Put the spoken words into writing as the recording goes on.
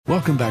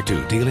Welcome back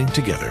to Dealing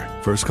Together.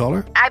 First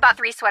caller? I bought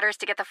 3 sweaters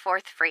to get the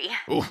 4th free.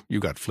 Oh, you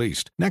got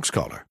fleeced. Next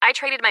caller? I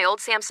traded my old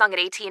Samsung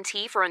at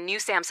AT&T for a new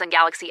Samsung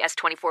Galaxy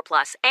S24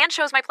 Plus and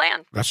chose my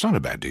plan. That's not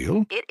a bad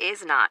deal. It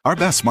is not. Our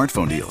best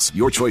smartphone deals.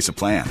 Your choice of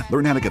plan.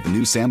 Learn how to get the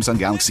new Samsung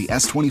Galaxy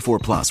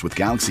S24 Plus with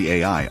Galaxy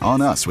AI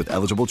on us with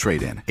eligible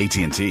trade-in.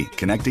 AT&T.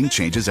 Connecting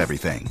changes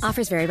everything.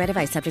 Offers vary by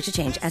device. Subject to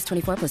change.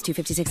 S24 plus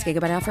 256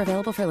 gigabyte offer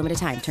available for a limited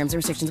time. Terms and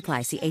restrictions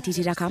apply. See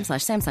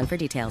att.com/Samsung for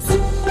details.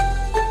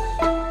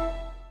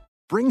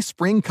 Bring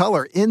spring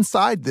color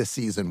inside this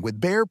season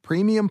with Behr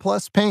Premium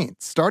Plus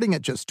paint, starting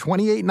at just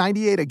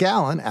 $28.98 a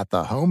gallon at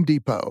the Home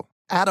Depot.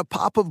 Add a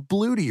pop of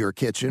blue to your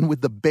kitchen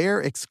with the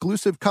Behr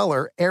exclusive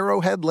color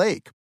Arrowhead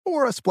Lake,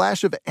 or a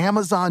splash of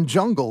Amazon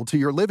Jungle to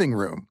your living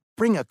room.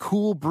 Bring a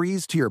cool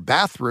breeze to your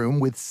bathroom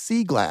with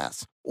Sea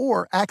Glass,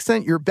 or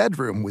accent your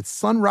bedroom with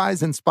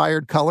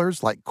sunrise-inspired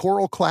colors like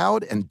Coral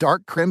Cloud and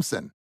Dark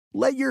Crimson.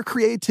 Let your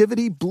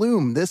creativity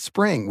bloom this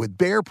spring with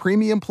Behr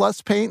Premium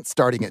Plus paint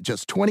starting at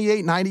just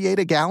 $28.98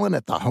 a gallon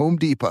at the Home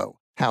Depot.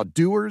 How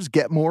doers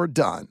get more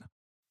done.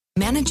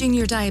 Managing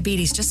your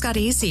diabetes just got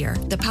easier.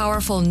 The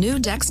powerful new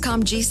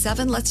Dexcom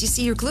G7 lets you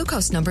see your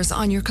glucose numbers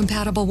on your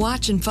compatible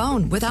watch and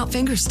phone without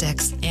finger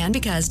sticks. And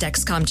because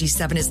Dexcom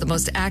G7 is the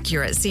most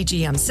accurate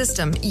CGM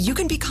system, you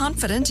can be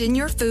confident in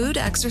your food,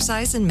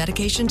 exercise, and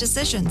medication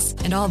decisions.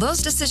 And all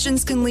those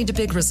decisions can lead to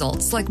big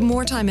results like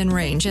more time in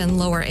range and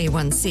lower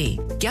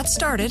A1C. Get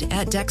started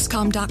at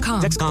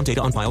Dexcom.com. Dexcom data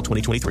on file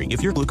 2023.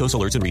 If your glucose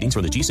alerts and readings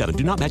from the G7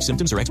 do not match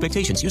symptoms or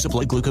expectations, use a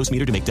blood glucose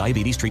meter to make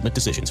diabetes treatment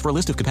decisions. For a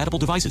list of compatible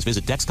devices,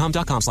 visit Dexcom.com/compatibility.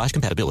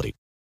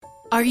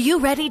 Are you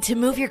ready to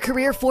move your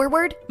career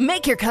forward?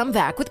 Make your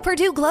comeback with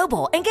Purdue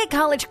Global and get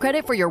college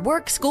credit for your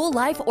work, school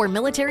life, or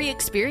military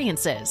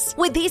experiences.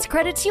 With these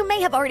credits, you may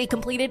have already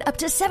completed up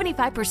to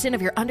 75%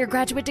 of your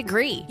undergraduate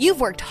degree.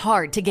 You've worked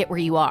hard to get where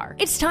you are.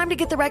 It's time to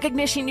get the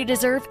recognition you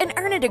deserve and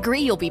earn a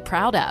degree you'll be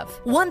proud of.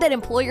 One that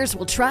employers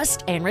will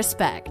trust and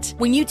respect.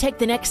 When you take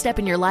the next step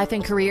in your life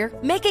and career,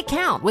 make it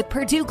count with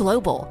Purdue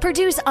Global,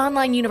 Purdue's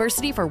online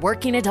university for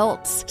working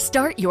adults.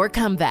 Start your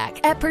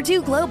comeback at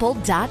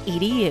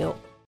purdueglobal.edu.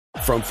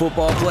 From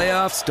football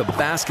playoffs to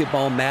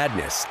basketball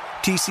madness,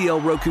 TCL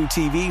Roku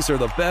TVs are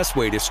the best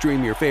way to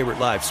stream your favorite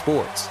live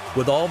sports.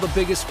 With all the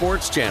biggest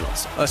sports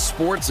channels, a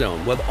sports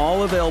zone with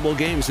all available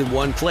games in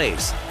one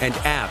place, and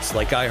apps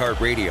like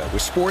iHeartRadio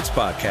with sports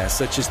podcasts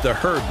such as The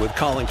Herd with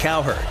Colin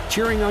Cowherd.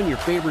 Cheering on your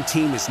favorite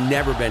team has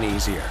never been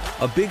easier.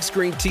 A big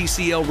screen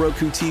TCL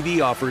Roku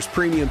TV offers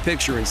premium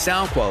picture and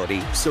sound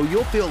quality, so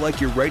you'll feel like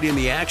you're right in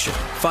the action.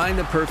 Find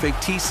the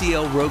perfect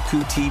TCL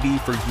Roku TV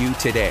for you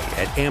today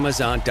at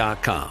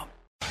Amazon.com.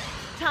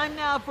 Time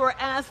now for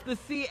Ask the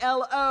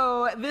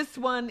CLO. This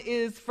one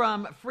is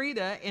from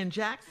Frida in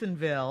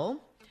Jacksonville.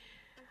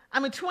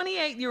 I'm a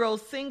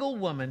 28-year-old single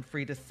woman,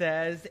 Frida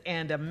says,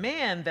 and a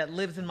man that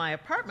lives in my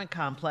apartment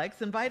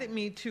complex invited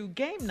me to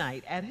game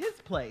night at his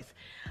place.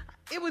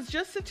 It was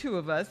just the two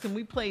of us, and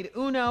we played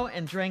Uno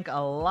and drank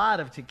a lot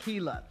of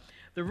tequila.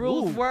 The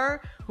rules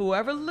were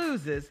whoever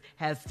loses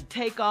has to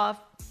take off,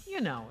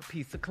 a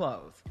piece of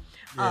clothes.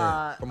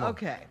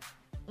 Okay.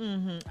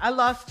 I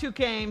lost 2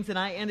 games and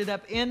I ended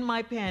up in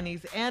my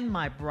panties and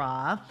my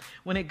bra.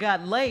 When it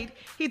got late,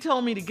 he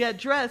told me to get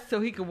dressed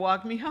so he could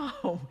walk me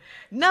home.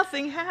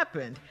 Nothing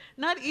happened,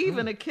 not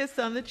even a kiss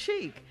on the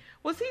cheek.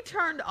 Was he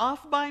turned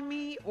off by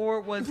me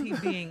or was he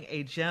being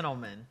a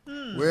gentleman?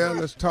 Well,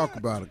 let's talk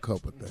about a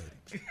couple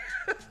things.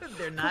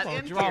 They're not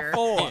in draw here.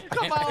 4.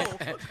 Come on.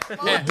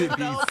 What did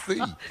he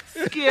see?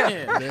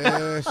 Skip.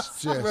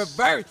 Let's just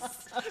Reverse.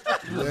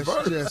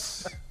 Let's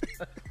just.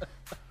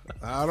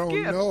 I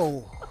don't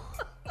know.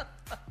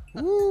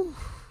 Woo.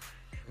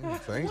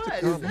 Thanks What?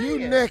 to If you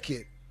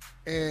naked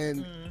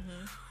and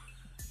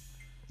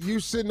you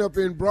sitting up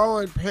in bra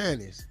and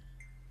panties,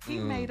 He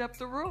made up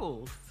the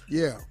rules.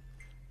 yeah.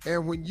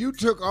 And when you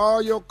took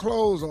all your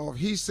clothes off,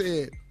 he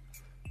said,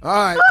 "All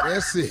right,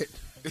 that's it.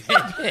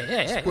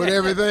 Let's put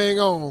everything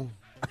on.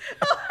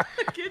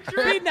 Get Be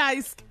dressed.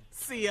 nice,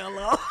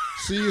 CLO.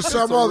 See you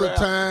some other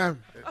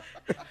time."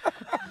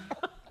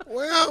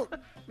 Well,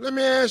 let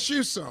me ask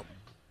you something.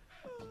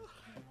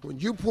 When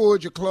you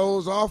pulled your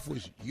clothes off,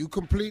 was you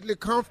completely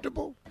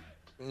comfortable?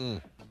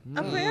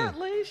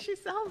 Apparently, she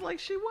sounds like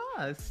she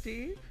was,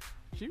 Steve.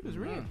 She was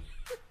real.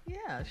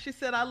 Yeah, she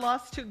said I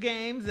lost 2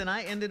 games and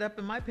I ended up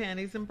in my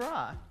panties and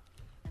bra.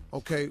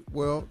 Okay,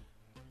 well,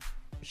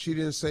 she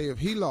didn't say if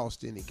he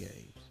lost any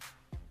games.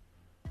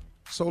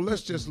 So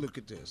let's just look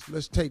at this.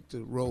 Let's take the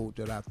road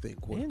that I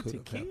think what could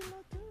have happened.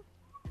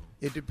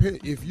 It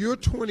depends. If you're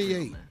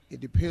 28, it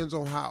depends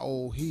on how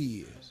old he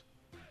is.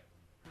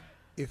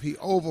 If he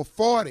over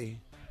 40,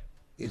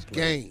 it's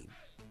game.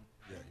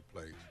 Yeah, he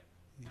played.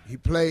 He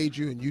played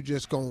you, and he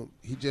just gonna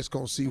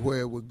see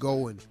where it would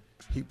go, and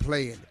he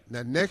playing it.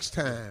 Now next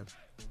time,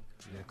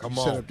 Come you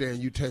on. sit up there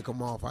and you take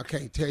them off. I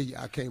can't tell you.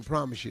 I can't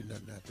promise you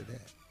nothing after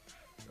that.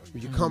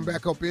 When you come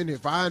back up in here,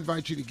 if I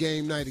invite you to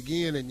game night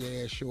again and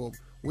your ass show up,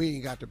 we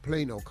ain't got to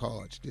play no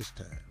cards this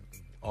time.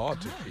 All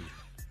to be.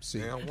 See,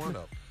 Down one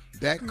of them.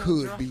 that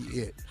could be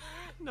it.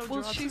 No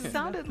Well, drugs. she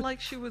sounded like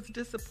she was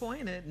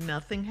disappointed.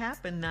 Nothing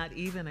happened, not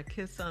even a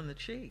kiss on the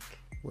cheek.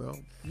 Well,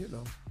 you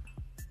know.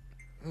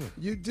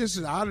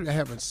 I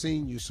haven't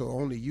seen you, so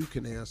only you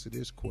can answer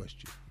this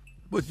question.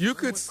 But you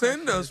could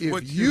send us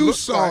what If you you look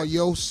saw like.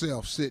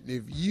 yourself sitting,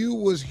 if you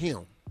was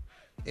him,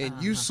 and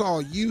you saw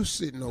you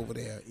sitting over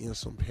there in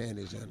some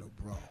panties and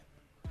a bra,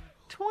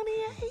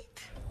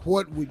 28?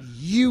 what would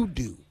you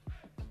do?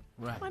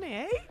 Right.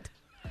 28?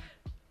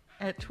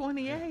 At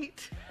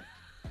 28?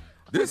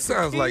 This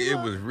sounds like it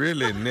was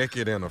really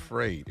naked and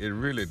afraid. It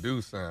really do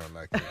sound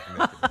like it.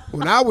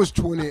 When I was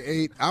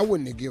 28, I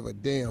wouldn't have give a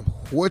damn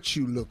what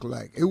you look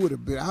like. It would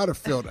have been, I'd have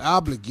felt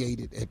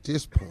obligated at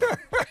this point.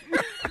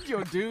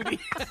 Your duty.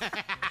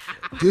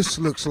 This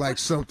looks like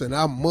something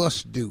I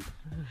must do.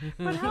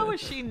 But how is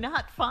she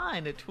not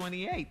fine at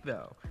 28,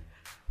 though?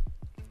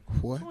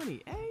 What?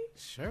 28?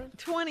 Sure.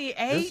 28?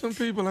 There's some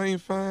people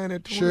ain't fine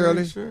at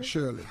 28.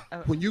 Shirley,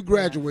 when you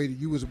graduated,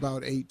 you was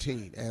about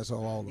 18, as are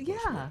all of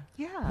us.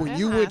 Yeah. When In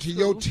you high went to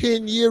your school.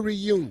 10-year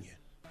reunion,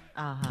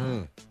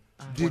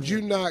 Did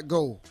you not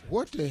go,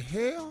 what the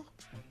hell?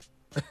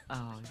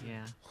 Oh,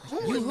 yeah.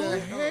 Who in the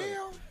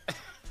hell?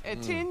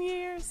 At 10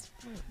 years?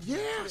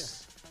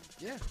 Yes.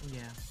 Yeah.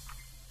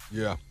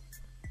 Yeah.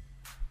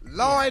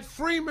 Lloyd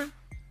Freeman.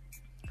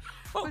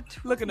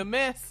 Looking a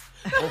mess.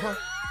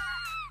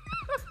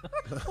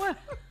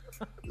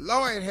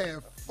 Lloyd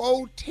had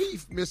 4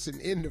 teeth missing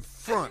in the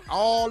front,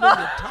 all in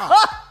the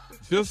top.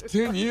 Just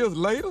 10 years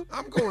later?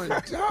 I'm going,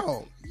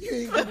 dog, you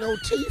ain't get no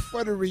teeth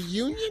for the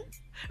reunion?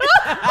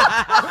 All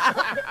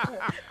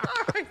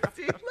right,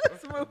 Steve,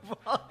 let's move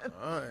on.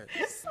 All right.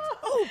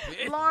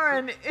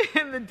 Lauren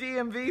in the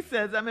DMV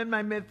says, I'm in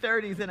my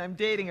mid-30s and I'm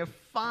dating a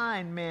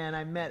fine man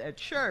I met at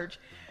church.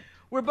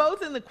 We're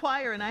both in the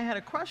choir and I had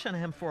a crush on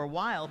him for a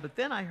while, but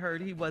then I heard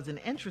he wasn't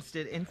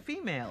interested in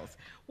females.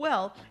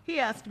 Well, he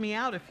asked me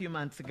out a few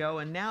months ago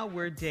and now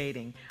we're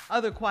dating.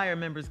 Other choir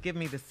members give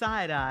me the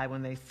side eye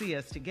when they see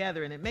us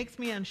together and it makes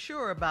me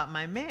unsure about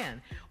my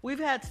man. We've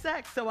had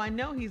sex, so I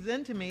know he's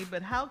into me,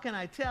 but how can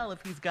I tell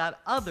if he's got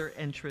other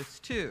interests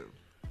too?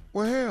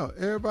 Well, hell,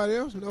 everybody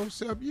else knows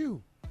except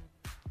you.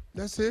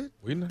 That's it.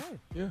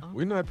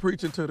 We're not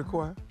preaching to the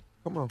choir.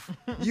 Come on.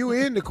 You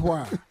in the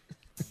choir.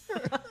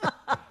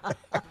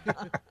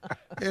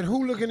 And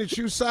who looking at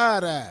you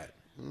side-eyed?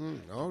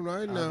 All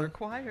right now. Other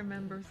choir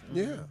members.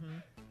 Yeah.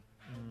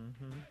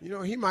 You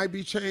know, he might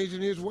be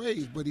changing his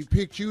ways, but he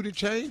picked you to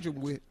change them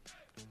with.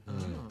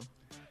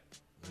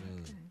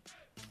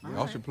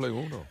 Y'all should play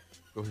Uno.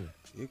 Go ahead.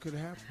 It could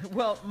happen.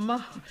 Well,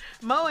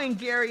 Mo in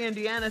Gary,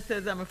 Indiana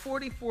says, I'm a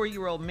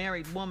 44-year-old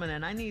married woman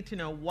and I need to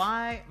know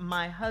why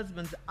my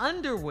husband's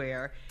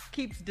underwear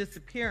keeps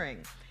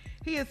disappearing.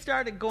 He has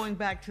started going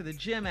back to the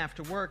gym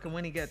after work, and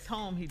when he gets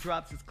home, he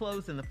drops his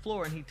clothes on the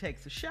floor and he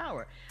takes a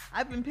shower.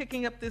 I've been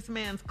picking up this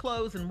man's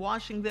clothes and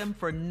washing them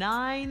for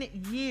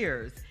 9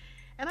 years,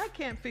 and I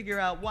can't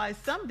figure out why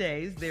some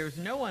days there's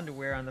no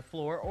underwear on the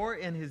floor or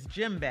in his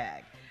gym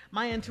bag.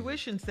 My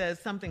intuition says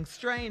something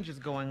strange is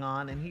going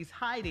on and he's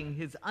hiding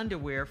his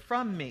underwear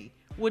from me.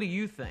 What do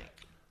you think?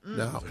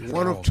 Now,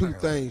 one of two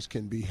things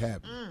can be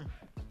happening.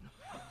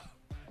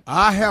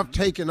 I have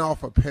taken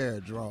off a pair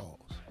of drawers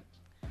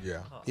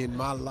in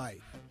my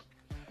life.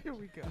 Here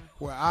we go.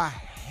 Where I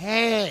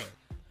had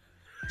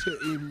to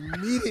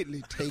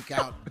immediately take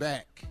out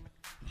back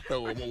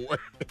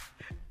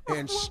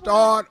and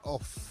start a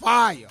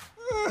fire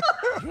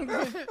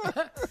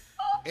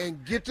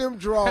and get them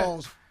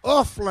drawers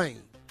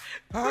aflame.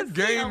 How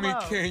gamey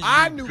can you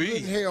I knew be?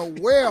 good hell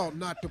well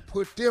not to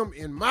put them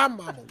in my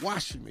mama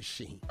washing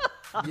machine.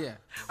 Yeah.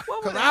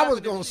 Because I was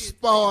going to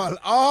spoil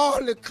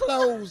all the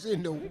clothes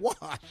in the wash.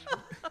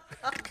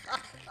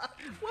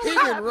 He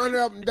been running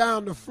up and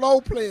down the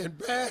floor playing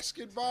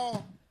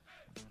basketball.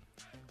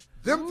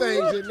 Them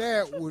things in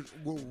there will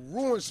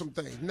ruin some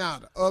things.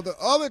 Now, the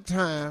other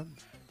time,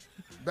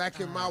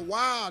 back in my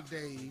wild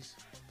days,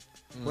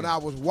 when I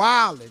was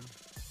wilding,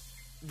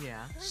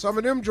 some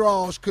of them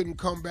drawers couldn't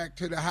come back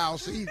to the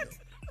house either.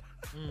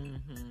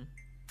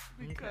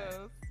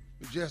 Because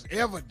Just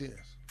evidence.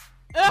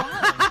 He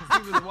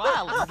was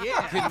wild,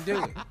 Couldn't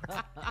do it.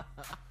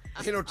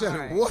 You know, tell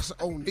me what's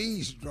on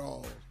these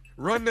drawers.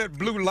 Run that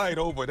blue light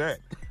over that.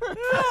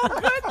 Oh,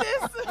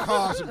 goodness.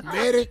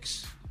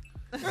 Cosmetics.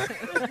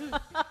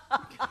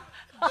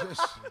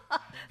 Just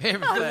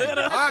everything.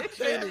 I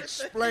can't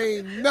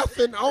explain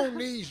nothing on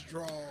these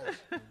drawers.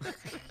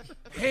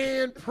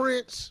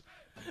 Handprints.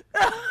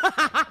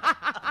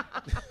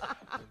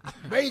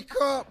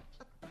 Makeup.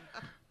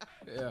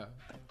 Yeah.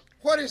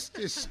 What is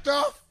this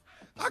stuff?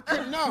 I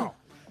couldn't know.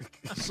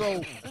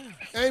 So,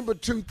 ain't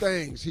but two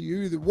things. He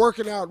either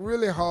working out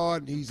really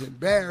hard and he's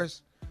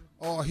embarrassed,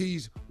 or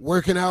he's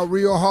working out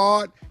real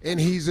hard and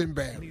he's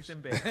embarrassed.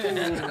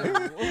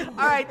 All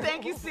right,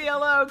 thank you,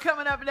 CLO.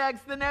 Coming up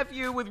next, the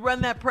nephew with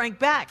Run That Prank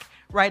Back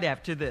right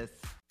after this.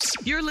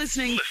 You're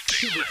listening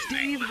to the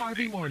Steve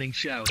Harvey Morning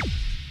Show.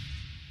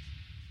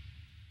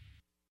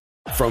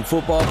 From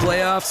football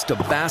playoffs to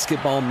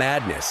basketball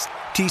madness,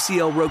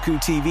 TCL Roku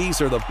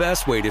TVs are the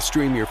best way to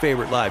stream your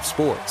favorite live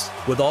sports.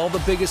 With all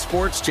the biggest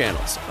sports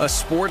channels, a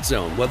sports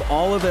zone with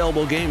all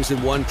available games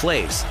in one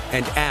place,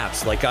 and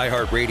apps like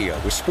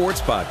iHeartRadio with sports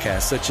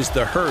podcasts such as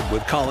The Herd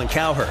with Colin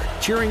Cowherd.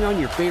 Cheering on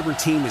your favorite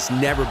team has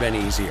never been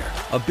easier.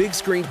 A big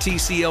screen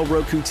TCL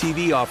Roku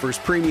TV offers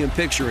premium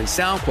picture and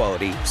sound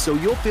quality, so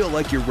you'll feel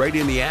like you're right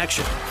in the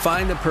action.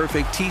 Find the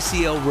perfect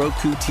TCL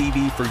Roku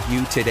TV for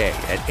you today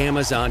at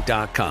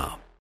Amazon.com.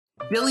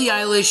 Billie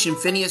Eilish and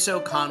Phineas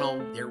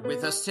O'Connell, they're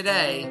with us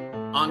today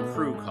on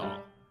Crew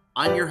Call.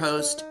 I'm your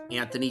host,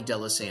 Anthony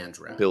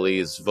D'Alessandro.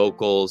 Billie's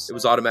vocals, it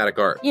was automatic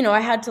art. You know,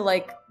 I had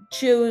to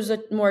choose a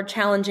more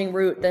challenging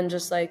route than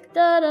just da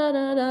da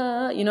da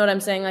da. You know what I'm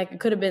saying? It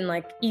could have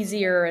been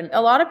easier. And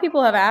a lot of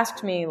people have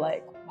asked me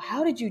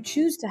how did you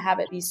choose to have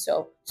it be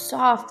so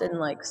soft and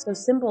so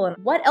simple? And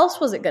what else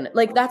was it gonna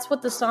that's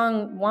what the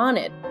song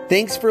wanted.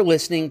 Thanks for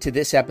listening to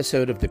this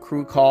episode of the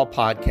Crew Call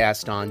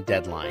podcast on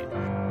Deadline.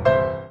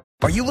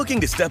 Are you looking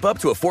to step up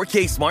to a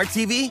 4K smart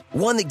TV?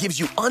 One that gives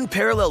you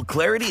unparalleled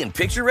clarity and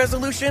picture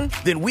resolution?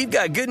 Then we've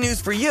got good news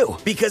for you,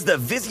 because the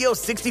Vizio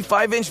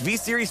 65-inch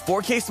V-Series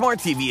 4K smart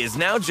TV is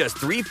now just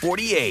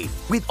 $348.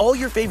 With all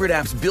your favorite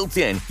apps built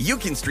in, you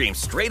can stream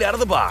straight out of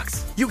the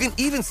box. You can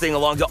even sing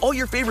along to all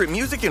your favorite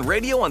music and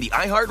radio on the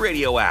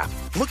iHeartRadio app.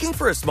 Looking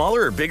for a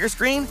smaller or bigger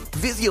screen?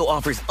 Vizio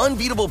offers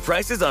unbeatable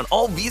prices on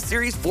all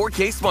V-Series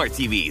 4K smart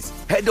TVs.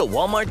 Head to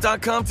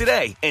Walmart.com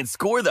today and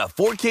score the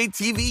 4K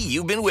TV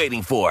you've been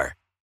waiting for.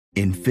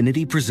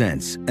 Infiniti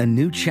presents a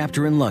new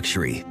chapter in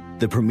luxury,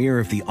 the premiere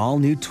of the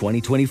all-new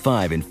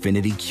 2025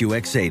 Infiniti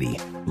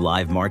QX80,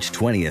 live March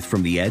 20th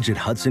from the Edge at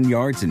Hudson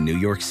Yards in New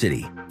York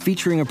City,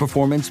 featuring a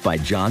performance by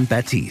John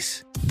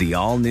Batiste. The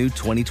all-new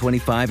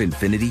 2025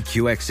 Infiniti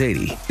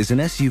QX80 is an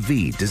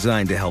SUV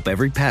designed to help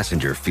every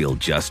passenger feel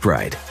just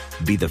right.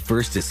 Be the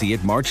first to see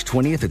it March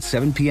 20th at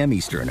 7 p.m.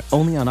 Eastern,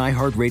 only on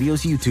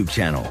iHeartRadio's YouTube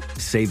channel.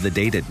 Save the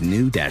date at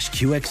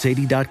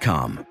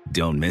new-QX80.com.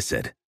 Don't miss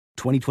it.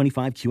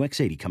 2025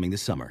 QX80 coming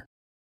this summer.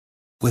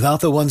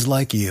 Without the ones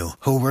like you,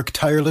 who work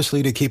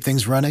tirelessly to keep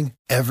things running,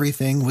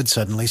 everything would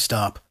suddenly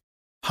stop.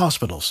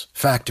 Hospitals,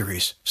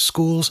 factories,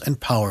 schools, and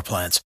power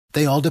plants,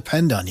 they all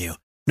depend on you.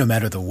 No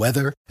matter the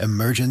weather,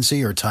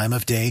 emergency, or time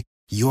of day,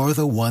 you're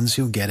the ones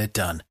who get it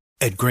done.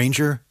 At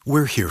Grainger,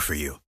 we're here for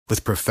you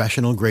with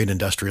professional-grade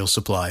industrial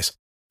supplies.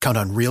 Count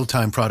on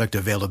real-time product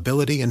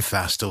availability and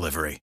fast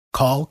delivery.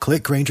 Call,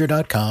 click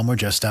Grainger.com, or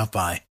just stop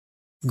by.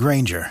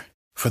 Grainger,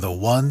 for the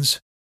ones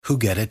who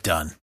get it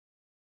done.